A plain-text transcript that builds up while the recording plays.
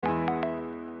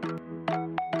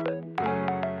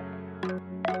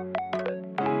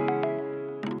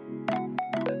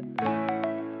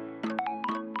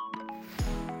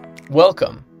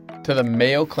Welcome to the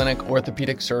Mayo Clinic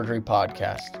Orthopedic Surgery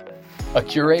Podcast, a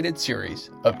curated series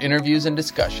of interviews and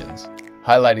discussions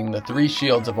highlighting the three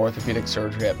shields of orthopedic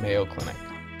surgery at Mayo Clinic: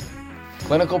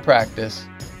 clinical practice,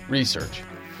 research,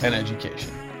 and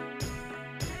education.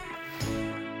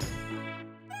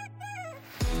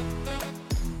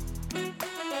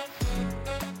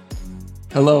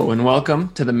 Hello and welcome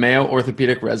to the Mayo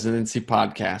Orthopedic Residency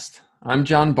Podcast. I'm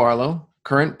John Barlow,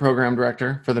 current program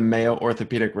director for the Mayo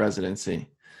Orthopedic Residency.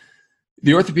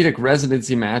 The Orthopedic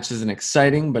Residency Match is an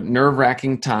exciting but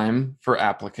nerve-wracking time for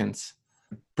applicants.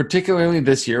 Particularly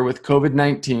this year with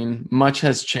COVID-19, much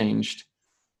has changed.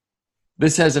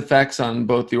 This has effects on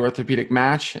both the orthopedic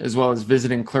match as well as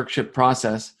visiting clerkship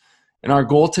process, and our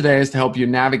goal today is to help you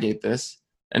navigate this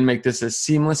and make this as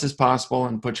seamless as possible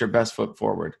and put your best foot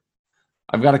forward.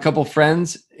 I've got a couple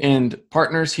friends and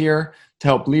partners here to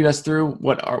help lead us through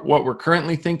what we're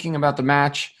currently thinking about the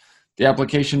match, the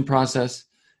application process,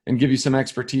 and give you some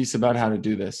expertise about how to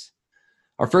do this.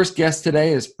 Our first guest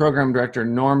today is Program Director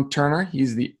Norm Turner.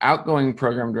 He's the outgoing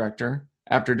Program Director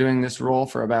after doing this role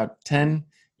for about 10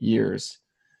 years.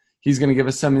 He's going to give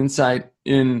us some insight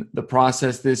in the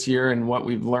process this year and what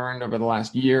we've learned over the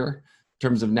last year in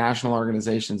terms of national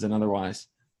organizations and otherwise.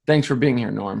 Thanks for being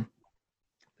here, Norm.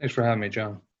 Thanks for having me,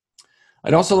 John.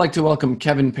 I'd also like to welcome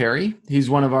Kevin Perry. He's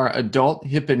one of our adult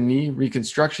hip and knee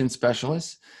reconstruction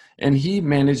specialists, and he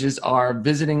manages our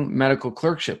visiting medical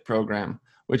clerkship program,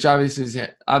 which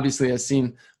obviously has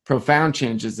seen profound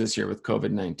changes this year with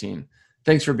COVID-19.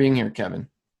 Thanks for being here, Kevin.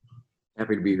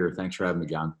 Happy to be here. Thanks for having me,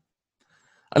 John.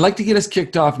 I'd like to get us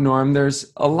kicked off, Norm.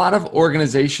 There's a lot of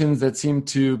organizations that seem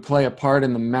to play a part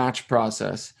in the match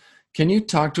process. Can you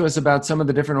talk to us about some of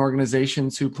the different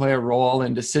organizations who play a role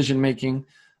in decision-making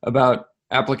about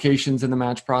applications in the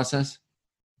match process?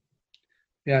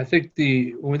 Yeah, I think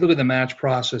when we look at the match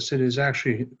process, it is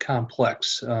actually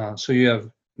complex. So you have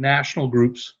national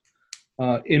groups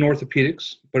in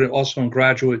orthopedics, but also in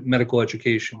graduate medical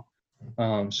education.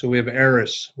 So we have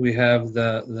ARIS, we have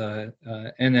the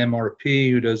NMRP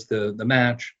who does the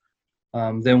match.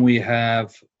 Then we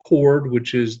have CORD,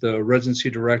 which is the residency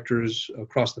directors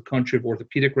across the country of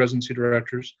orthopedic residency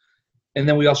directors. And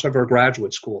then we also have our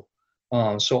graduate school.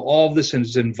 So all of this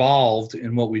is involved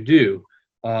in what we do.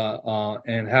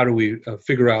 And how do we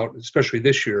figure out, especially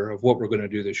this year, of what we're going to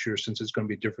do this year, since it's going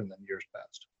to be different than years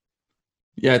past.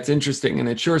 Yeah, it's interesting. And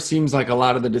it sure seems like a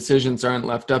lot of the decisions aren't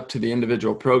left up to the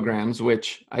individual programs,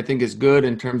 which I think is good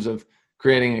in terms of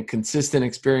creating a consistent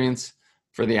experience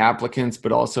for the applicants,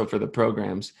 but also for the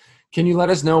programs. Can you let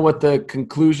us know what the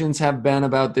conclusions have been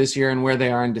about this year and where they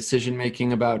are in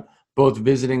decision-making about both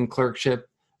visiting clerkship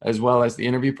as well as the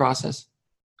interview process?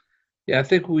 Yeah, I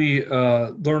think we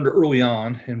learned early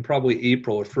on, in probably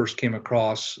April, it first came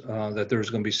across that there was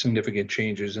going to be significant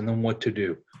changes and then what to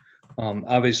do.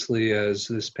 Obviously, as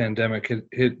this pandemic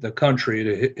hit the country,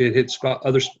 it hit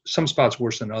some spots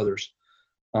worse than others.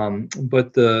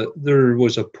 But there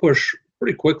was a push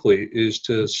pretty quickly is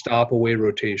to stop away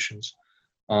rotations,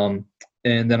 and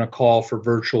then a call for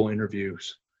virtual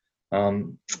interviews.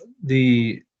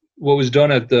 What was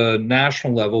done at the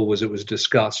national level was it was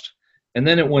discussed, and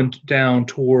then it went down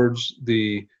towards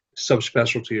the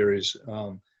subspecialty areas.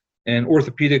 An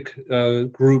orthopedic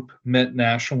group met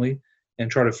nationally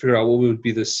and tried to figure out what would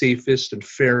be the safest and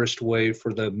fairest way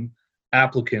for the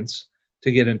applicants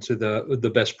to get into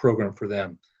the best program for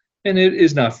them. And it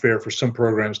is not fair for some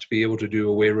programs to be able to do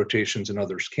away rotations and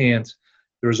others can't.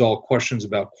 There's all questions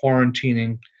about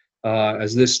quarantining.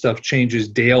 As this stuff changes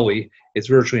daily, it's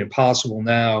virtually impossible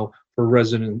now for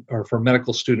resident or for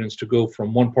medical students to go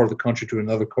from one part of the country to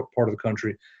another part of the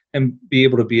country and be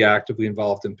able to be actively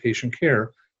involved in patient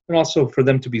care, and also for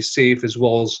them to be safe as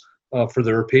well as for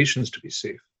their patients to be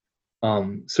safe.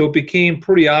 So it became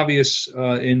pretty obvious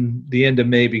in the end of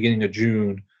May, beginning of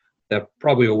June, that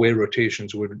probably away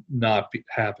rotations would not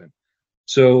happen.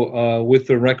 So with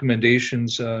the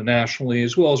recommendations nationally,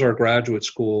 as well as our graduate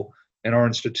school and our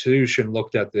institution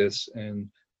looked at this, and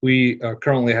we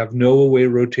currently have no away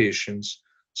rotations.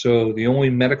 So the only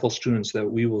medical students that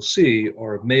we will see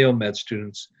are Mayo Med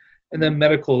students, and then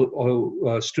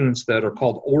medical students that are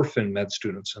called orphan med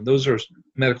students. And those are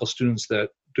medical students that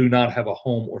do not have a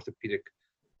home orthopedic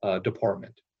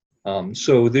department.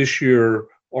 So this year,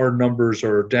 our numbers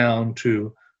are down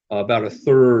to about a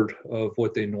third of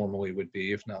what they normally would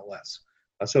be, if not less.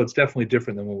 So it's definitely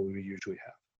different than what we usually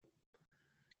have.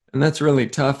 And that's really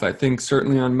tough, I think,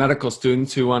 certainly on medical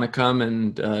students who want to come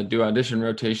and do audition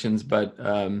rotations. But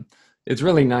it's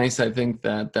really nice, I think,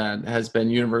 that has been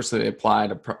universally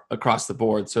applied across the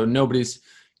board. So nobody's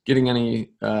getting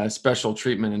any special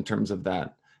treatment in terms of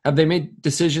that. Have they made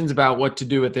decisions about what to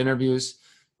do with interviews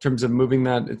in terms of moving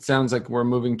that? It sounds like we're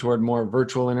moving toward more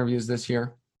virtual interviews this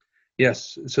year.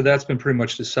 Yes, so that's been pretty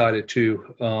much decided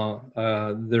too.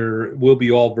 There will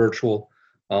be all virtual.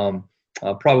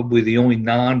 Probably the only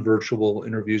non-virtual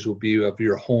interviews will be of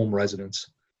your home residents,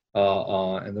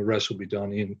 and the rest will be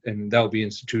done and that will be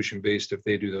institution-based if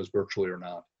they do those virtually or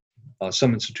not.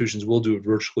 Some institutions will do it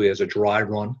virtually as a dry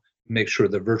run, make sure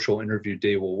the virtual interview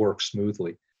day will work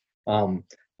smoothly.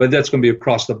 But that's going to be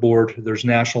across the board. There's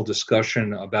national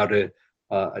discussion about a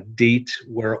date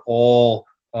where all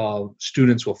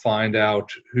students will find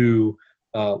out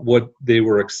what they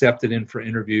were accepted in for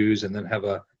interviews, and then have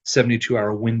a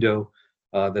 72-hour window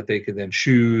that they can then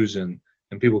choose, and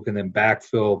people can then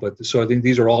backfill. So I think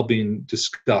these are all being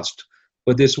discussed,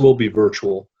 but this will be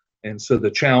virtual. And so the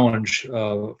challenge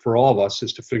for all of us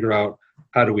is to figure out,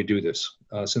 how do we do this,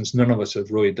 since none of us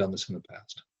have really done this in the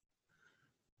past.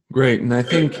 Great. And I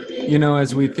think,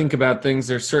 as we think about things,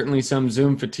 there's certainly some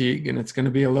Zoom fatigue, and it's going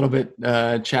to be a little bit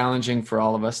challenging for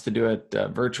all of us to do it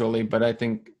virtually. But I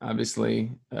think,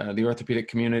 obviously, the orthopedic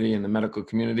community and the medical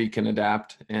community can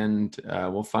adapt, and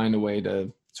we'll find a way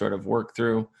to sort of work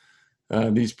through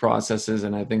these processes.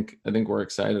 And I think we're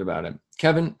excited about it.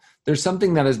 Kevin, there's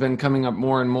something that has been coming up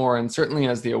more and more, and certainly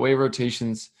as the away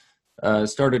rotations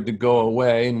started to go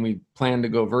away and we plan to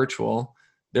go virtual,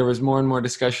 there was more and more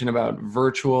discussion about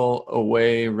virtual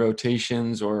away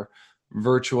rotations or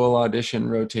virtual audition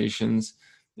rotations.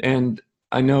 And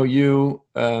I know you,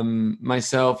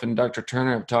 myself, and Dr.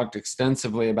 Turner have talked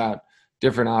extensively about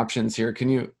different options here. Can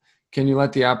you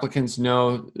let the applicants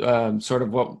know sort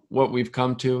of what we've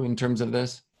come to in terms of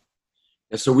this?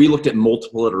 So we looked at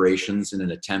multiple iterations in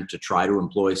an attempt to try to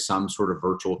employ some sort of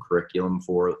virtual curriculum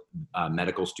for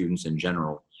medical students in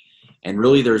general. And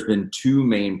really, there's been two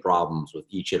main problems with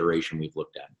each iteration we've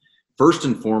looked at. First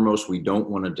and foremost, we don't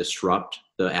want to disrupt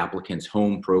the applicant's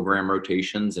home program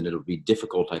rotations, and it'll be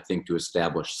difficult, I think, to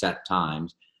establish set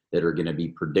times that are going to be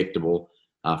predictable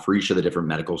for each of the different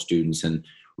medical students. And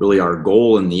really, our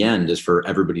goal in the end is for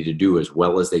everybody to do as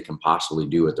well as they can possibly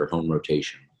do at their home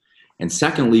rotation. And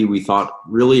secondly, we thought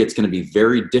really it's going to be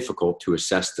very difficult to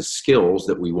assess the skills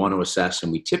that we want to assess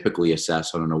and we typically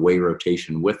assess on an away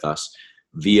rotation with us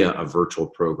via a virtual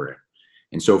program.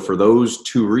 And so for those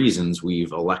two reasons,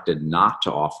 we've elected not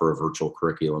to offer a virtual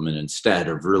curriculum, and instead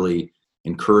have really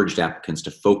encouraged applicants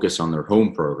to focus on their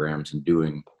home programs and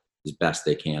doing as best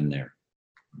they can there.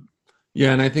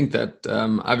 Yeah, and I think that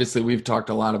obviously we've talked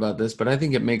a lot about this, but I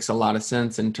think it makes a lot of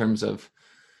sense in terms of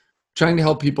trying to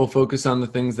help people focus on the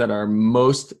things that are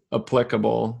most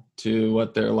applicable to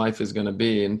what their life is going to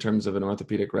be in terms of an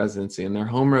orthopedic residency. And their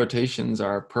home rotations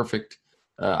are a perfect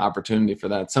opportunity for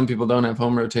that. Some people don't have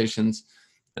home rotations,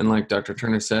 and like Dr.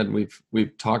 Turner said,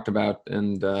 we've talked about,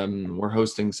 and we're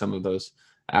hosting some of those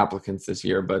applicants this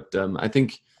year. But I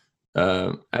think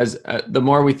as the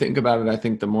more we think about it, I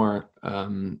think the more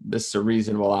this is a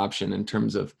reasonable option in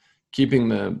terms of keeping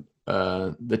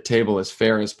the table as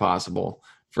fair as possible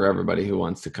for everybody who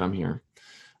wants to come here.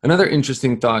 Another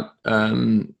interesting thought,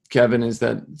 Kevin, is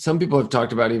that some people have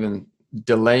talked about even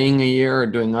delaying a year or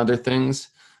doing other things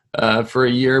for a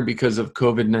year because of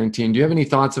COVID-19. Do you have any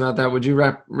thoughts about that? Would you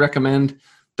recommend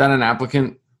that an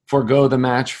applicant forego the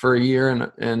match for a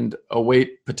year and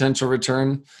await potential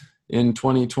return in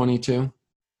 2022?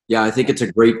 Yeah, I think it's a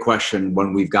great question,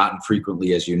 one we've gotten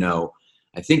frequently, as you know.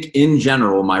 I think in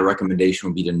general, my recommendation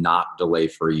would be to not delay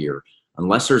for a year.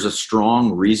 Unless there's a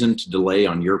strong reason to delay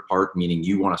on your part, meaning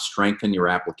you want to strengthen your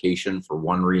application for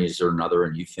one reason or another,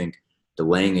 and you think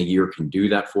delaying a year can do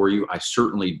that for you, I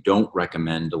certainly don't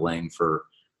recommend delaying for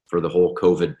the whole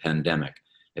COVID pandemic.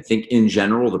 I think in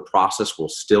general, the process will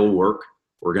still work.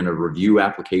 We're going to review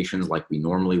applications like we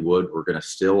normally would. We're going to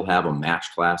still have a match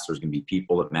class. There's going to be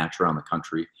people that match around the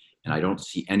country, and I don't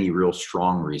see any real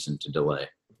strong reason to delay.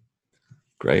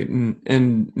 Great.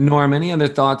 And Norm, any other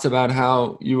thoughts about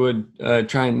how you would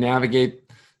try and navigate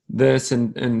this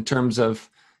in terms of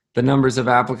the numbers of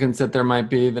applicants that there might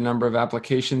be, the number of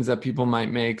applications that people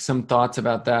might make? Some thoughts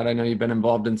about that? I know you've been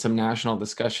involved in some national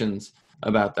discussions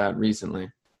about that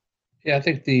recently. Yeah, I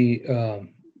think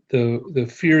the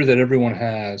fear that everyone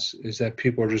has is that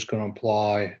people are just going to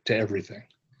apply to everything.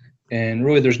 And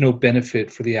really, there's no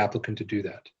benefit for the applicant to do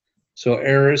that. So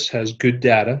ARIS has good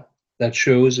data that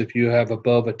shows if you have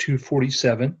above a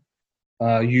 247,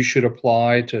 you should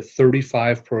apply to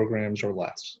 35 programs or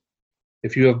less.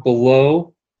 If you have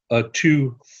below a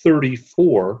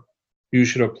 234, you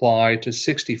should apply to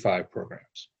 65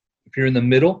 programs. If you're in the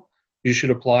middle, you should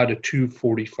apply to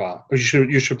 245, or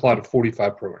you should apply to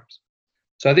 45 programs.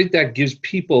 So I think that gives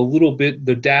people a little bit,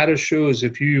 the data shows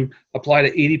if you apply to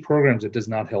 80 programs, it does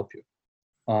not help you.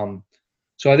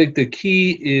 So I think the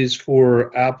key is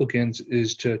for applicants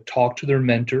is to talk to their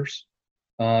mentors,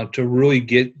 to really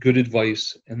get good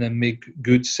advice and then make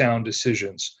good sound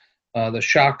decisions. The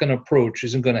shotgun approach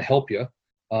isn't going to help you.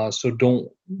 So don't,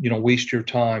 waste your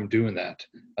time doing that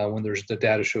when the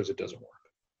data shows it doesn't work.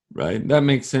 Right. That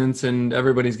makes sense. And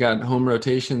everybody's got home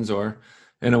rotations or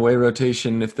an away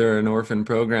rotation if they're an orphan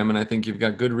program. And I think you've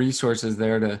got good resources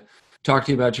there to talk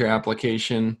to you about your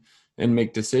application and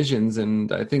make decisions.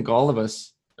 And I think all of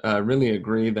us really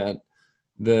agree that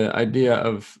the idea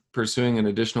of pursuing an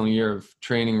additional year of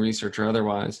training, research, or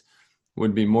otherwise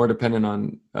would be more dependent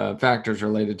on factors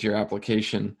related to your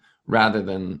application rather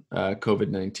than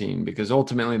COVID-19, because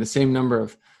ultimately the same number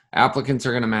of applicants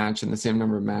are going to match and the same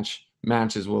number of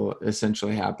matches will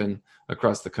essentially happen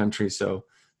across the country. So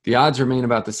the odds remain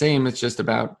about the same. It's just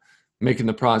about making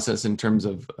the process in terms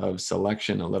of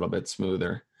selection a little bit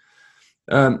smoother.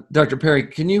 Dr. Perry,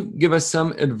 can you give us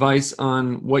some advice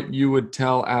on what you would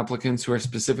tell applicants who are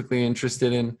specifically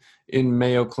interested in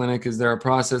Mayo Clinic? Is there a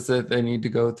process that they need to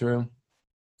go through?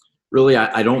 Really,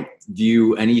 I don't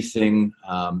view anything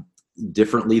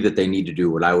differently that they need to do.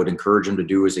 What I would encourage them to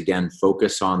do is, again,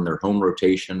 focus on their home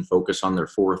rotation, focus on their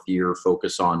fourth year,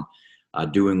 focus on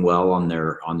doing well on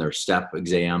their STEP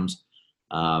exams,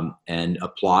 and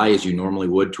apply as you normally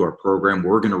would to our program.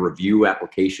 We're going to review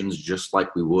applications just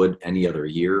like we would any other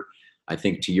year. I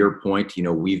think to your point,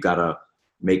 we've got to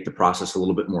make the process a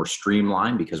little bit more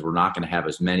streamlined because we're not going to have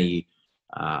as many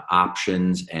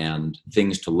options and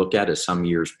things to look at as some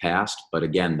years past. But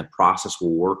again, the process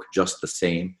will work just the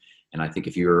same. And I think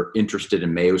if you're interested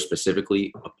in Mayo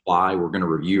specifically, apply. We're going to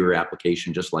review your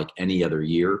application just like any other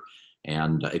year.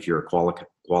 And if you're a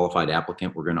qualified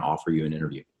applicant, we're going to offer you an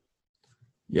interview.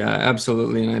 Yeah,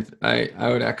 absolutely. And I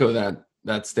would echo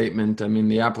that statement. I mean,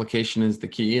 the application is the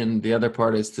key. And the other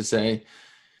part is to say,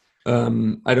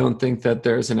 I don't think that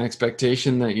there's an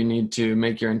expectation that you need to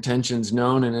make your intentions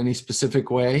known in any specific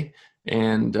way.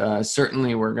 And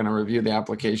certainly we're going to review the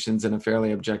applications in a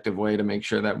fairly objective way to make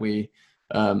sure that we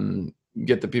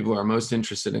get the people who are most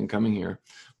interested in coming here.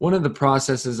 One of the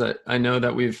processes I know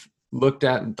that we've looked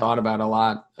at and thought about a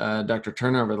lot, Dr.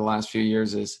 Turner, over the last few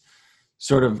years is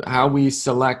sort of how we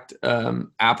select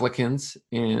applicants,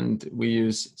 and we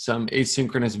use some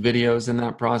asynchronous videos in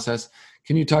that process.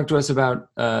 Can you talk to us about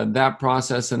that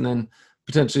process and then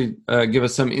potentially give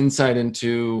us some insight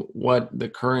into what the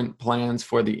current plans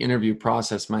for the interview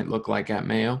process might look like at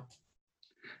Mayo?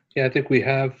 Yeah, I think we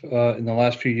have in the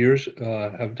last few years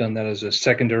have done that as a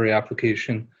secondary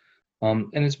application, and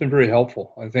it's been very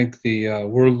helpful. I think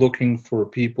we're looking for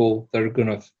people that are going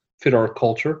to fit our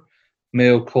culture.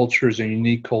 Mayo culture is a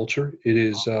unique culture. It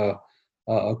is a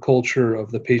culture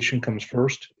of the patient comes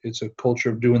first. It's a culture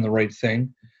of doing the right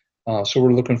thing. So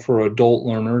we're looking for adult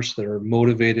learners that are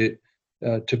motivated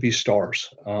to be stars.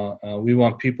 We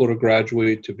want people to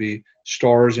graduate to be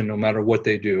stars, and no matter what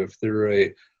they do, if they're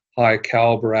a high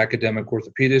caliber academic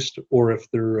orthopedist or if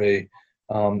they're a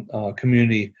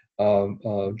community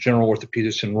general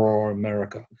orthopedist in rural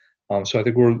America. So I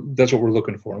think that's what we're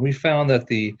looking for. And we found that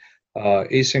the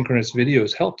asynchronous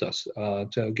videos helped us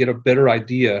to get a better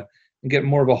idea and get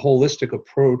more of a holistic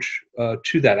approach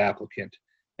to that applicant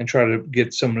and try to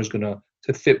get someone who's going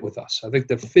to fit with us. I think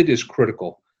the fit is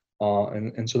critical.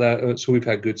 And so we've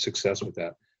had good success with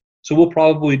that. So we'll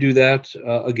probably do that.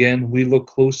 Again, we look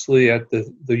closely at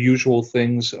the usual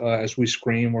things as we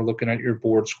screen. We're looking at your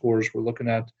board scores. We're looking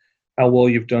at how well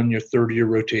you've done your third-year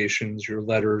rotations, your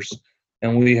letters.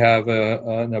 And we have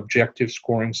an objective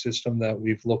scoring system that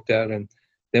we've looked at. And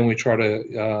then we try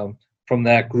to, from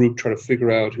that group, try to figure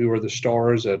out who are the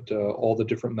stars at all the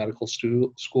different medical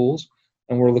schools.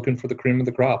 And we're looking for the cream of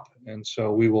the crop. And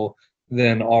so we will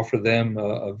then offer them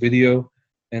a video,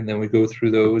 and then we go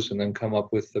through those and then come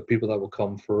up with the people that will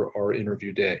come for our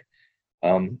interview day.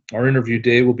 Our interview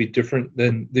day will be different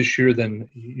than this year than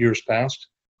years past.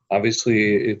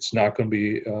 Obviously, it's not going to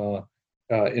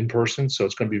be in person, so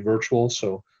it's going to be virtual.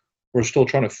 So we're still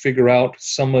trying to figure out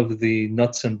some of the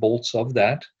nuts and bolts of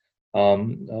that.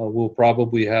 We'll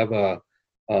probably have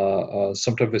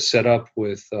some type of setup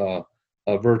with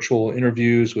virtual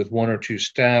interviews with one or two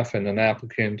staff and an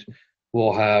applicant.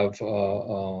 We'll have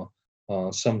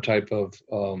some type of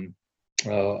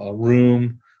a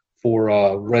room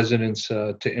for residents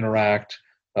to interact.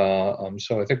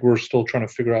 So I think we're still trying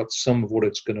to figure out some of what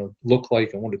it's going to look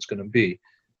like and what it's going to be.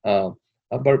 But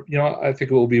I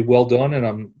think it will be well done, and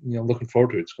I'm looking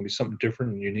forward to it. It's going to be something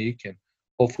different and unique, and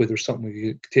hopefully there's something we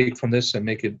can take from this and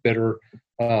make it better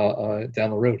down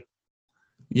the road.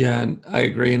 Yeah, I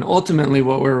agree. And ultimately,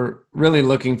 what we're really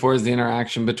looking for is the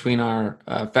interaction between our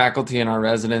faculty and our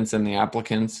residents and the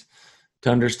applicants to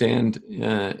understand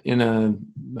in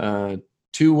a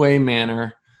two-way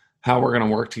manner how we're going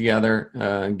to work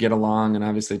together, get along, and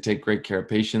obviously take great care of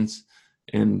patients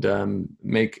and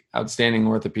make outstanding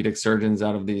orthopedic surgeons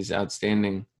out of these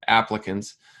outstanding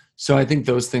applicants. So I think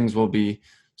those things will be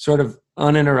sort of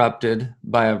uninterrupted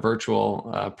by a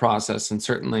virtual process, and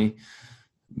certainly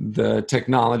the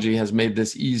technology has made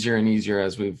this easier and easier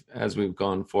as we've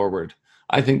gone forward.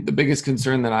 I think the biggest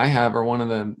concern that I have, or one of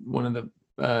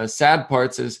the sad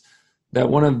parts, is that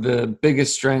one of the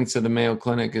biggest strengths of the Mayo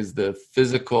Clinic is the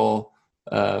physical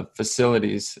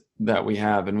facilities that we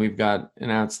have, and we've got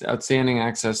an outstanding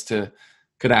access to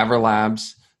cadaver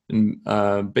labs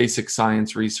and basic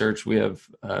science research. We have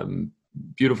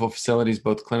beautiful facilities,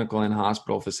 both clinical and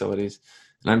hospital facilities.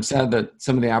 And I'm sad that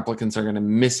some of the applicants are going to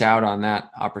miss out on that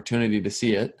opportunity to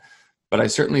see it. But I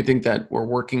certainly think that we're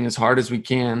working as hard as we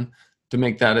can to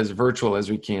make that as virtual as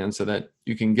we can, so that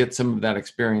you can get some of that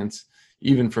experience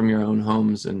even from your own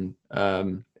homes and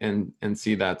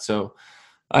see that. So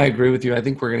I agree with you. I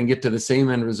think we're going to get to the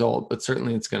same end result, but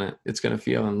certainly it's going to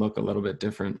feel and look a little bit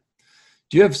different.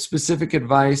 Do you have specific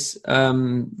advice,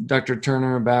 Dr.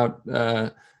 Turner, about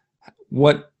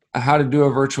how to do a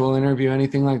virtual interview,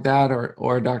 anything like that,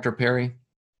 or Dr. Perry?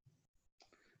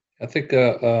 I think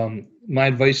my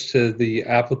advice to the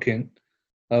applicant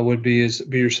would be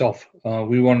yourself.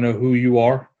 We want to know who you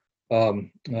are.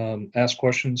 Ask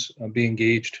questions, be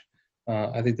engaged.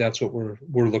 I think that's what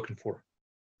we're looking for.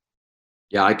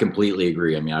 Yeah, I completely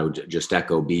agree. I mean, I would just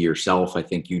echo, be yourself. I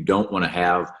think you don't want to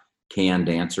have canned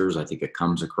answers. I think it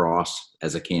comes across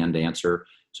as a canned answer.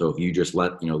 So if you just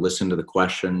listen to the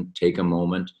question, take a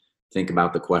moment, think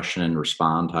about the question, and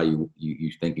respond how you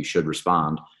think you should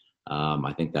respond.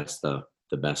 I think that's the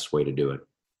best way to do it.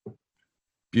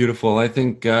 Beautiful. I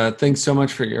think thanks so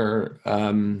much for your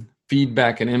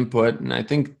feedback and input. And I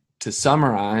think to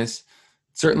summarize,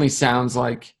 it certainly sounds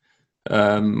like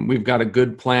we've got a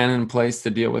good plan in place to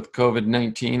deal with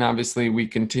COVID-19. Obviously, we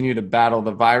continue to battle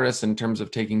the virus in terms of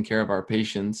taking care of our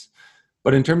patients.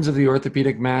 But in terms of the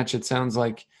orthopedic match, it sounds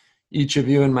like each of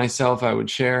you and myself, I would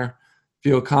share,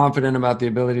 feel confident about the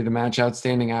ability to match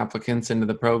outstanding applicants into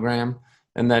the program,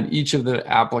 and that each of the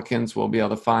applicants will be able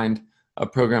to find a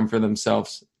program for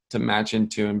themselves to match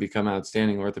into and become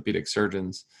outstanding orthopedic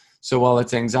surgeons. So while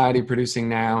it's anxiety producing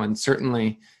now, and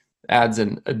certainly adds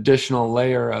an additional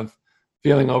layer of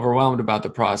feeling overwhelmed about the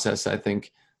process, I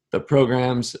think the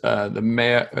programs,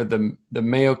 the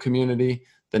Mayo community,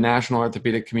 the national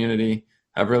orthopedic community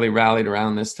have really rallied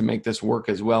around this to make this work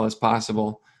as well as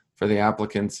possible for the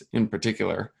applicants in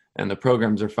particular. And the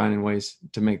programs are finding ways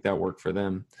to make that work for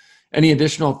them. Any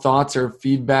additional thoughts or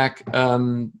feedback,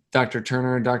 Dr.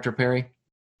 Turner and Dr. Perry?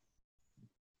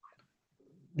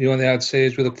 The only thing I'd say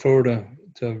is we look forward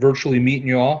to virtually meeting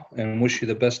you all and wish you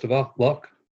the best of luck.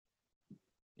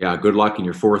 Yeah, good luck in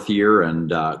your fourth year, and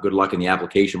good luck in the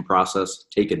application process.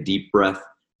 Take a deep breath.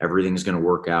 Everything's going to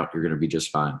work out. You're going to be just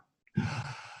fine.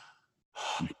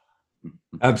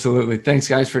 Absolutely. Thanks,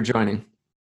 guys, for joining.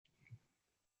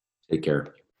 Take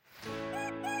care.